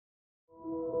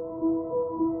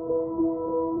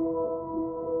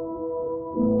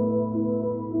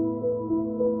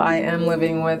I am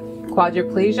living with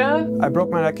quadriplegia. I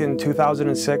broke my neck in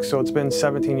 2006, so it's been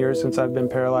 17 years since I've been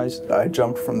paralyzed. I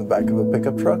jumped from the back of a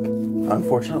pickup truck,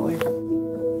 unfortunately.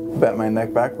 Bent my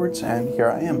neck backwards, and here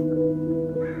I am.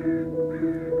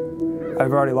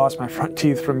 I've already lost my front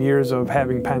teeth from years of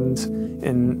having pens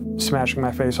and smashing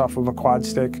my face off of a quad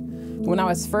stick. When I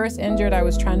was first injured, I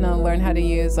was trying to learn how to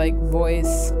use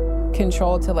voice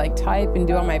control to type and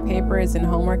do all my papers and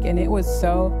homework, and it was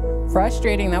so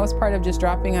frustrating. That was part of just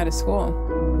dropping out of school.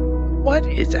 What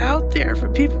is out there for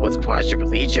people with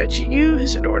quadriplegia to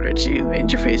use in order to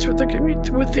interface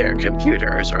with their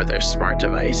computers or their smart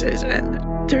devices?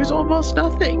 And there's almost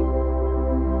nothing.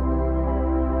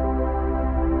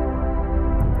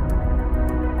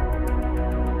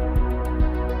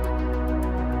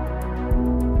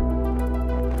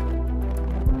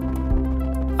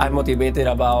 I'm motivated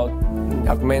about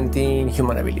augmenting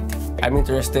human ability. I'm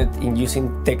interested in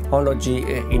using technology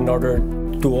in order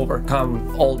to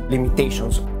overcome all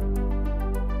limitations.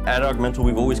 At Augmental,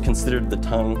 we've always considered the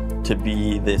tongue to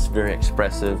be this very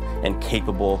expressive and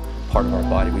capable part of our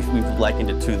body. We've likened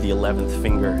it to the 11th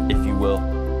finger, if you will.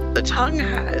 The tongue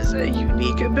has a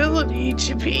unique ability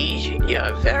to be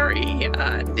very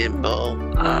nimble.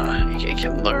 It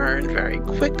can learn very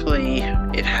quickly.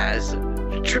 It has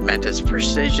tremendous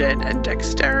precision and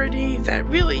dexterity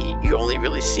that you only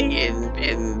really see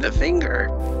in the finger.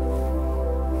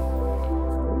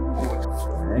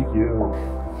 Thank you.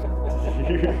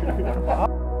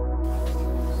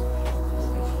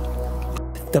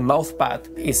 The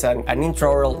MouthPad is an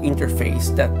intraoral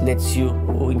interface that lets you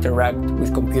interact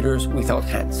with computers without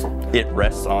hands. It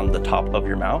rests on the top of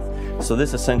your mouth, so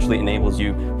this essentially enables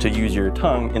you to use your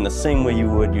tongue in the same way you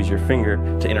would use your finger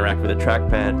to interact with a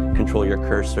trackpad, control your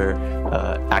cursor,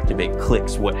 activate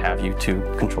clicks, what have you, to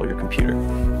control your computer.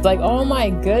 Oh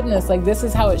my goodness, this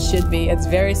is how it should be. It's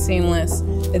very seamless,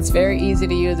 it's very easy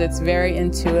to use, it's very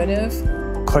intuitive.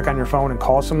 Click on your phone and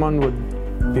call someone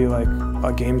would be like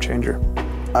a game changer.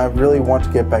 I really want to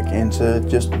get back into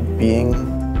just being,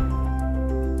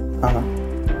 I don't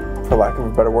know, for lack of a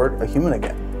better word, a human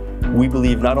again. We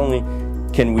believe not only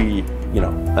can we,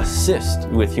 assist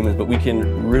with humans, but we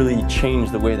can really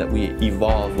change the way that we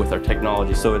evolve with our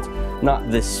technology. So it's not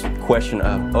this question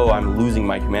of, oh, I'm losing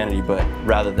my humanity, but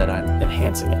rather that I'm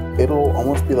enhancing it. It'll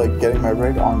almost be like getting my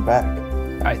rig on back.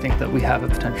 I think that we have a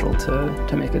potential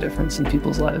to make a difference in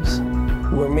people's lives.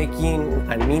 We're making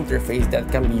an interface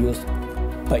that can be used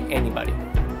by anybody.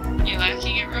 You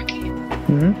liking it, Rookie?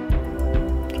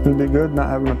 Mm-hmm. It'd be good not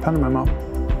having a pen in my mouth.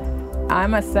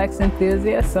 I'm a sex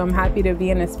enthusiast, so I'm happy to be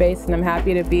in a space and I'm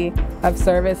happy to be of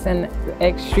service and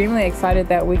extremely excited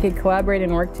that we could collaborate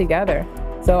and work together.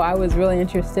 So I was really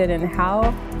interested in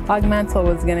how Augmental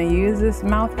was going to use this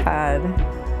MouthPad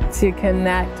to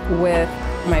connect with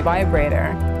my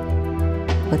vibrator.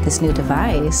 With this new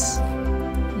device,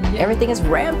 everything is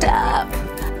ramped up.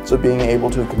 So being able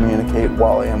to communicate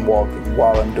while I am walking,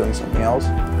 while I'm doing something else,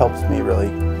 helps me really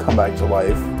come back to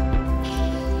life.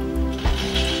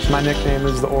 My nickname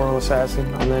is the Oral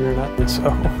Assassin on the internet, and so...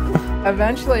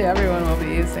 Eventually everyone will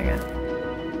be using it.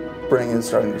 Spring is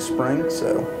starting to spring,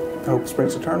 so I hope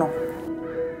spring's eternal.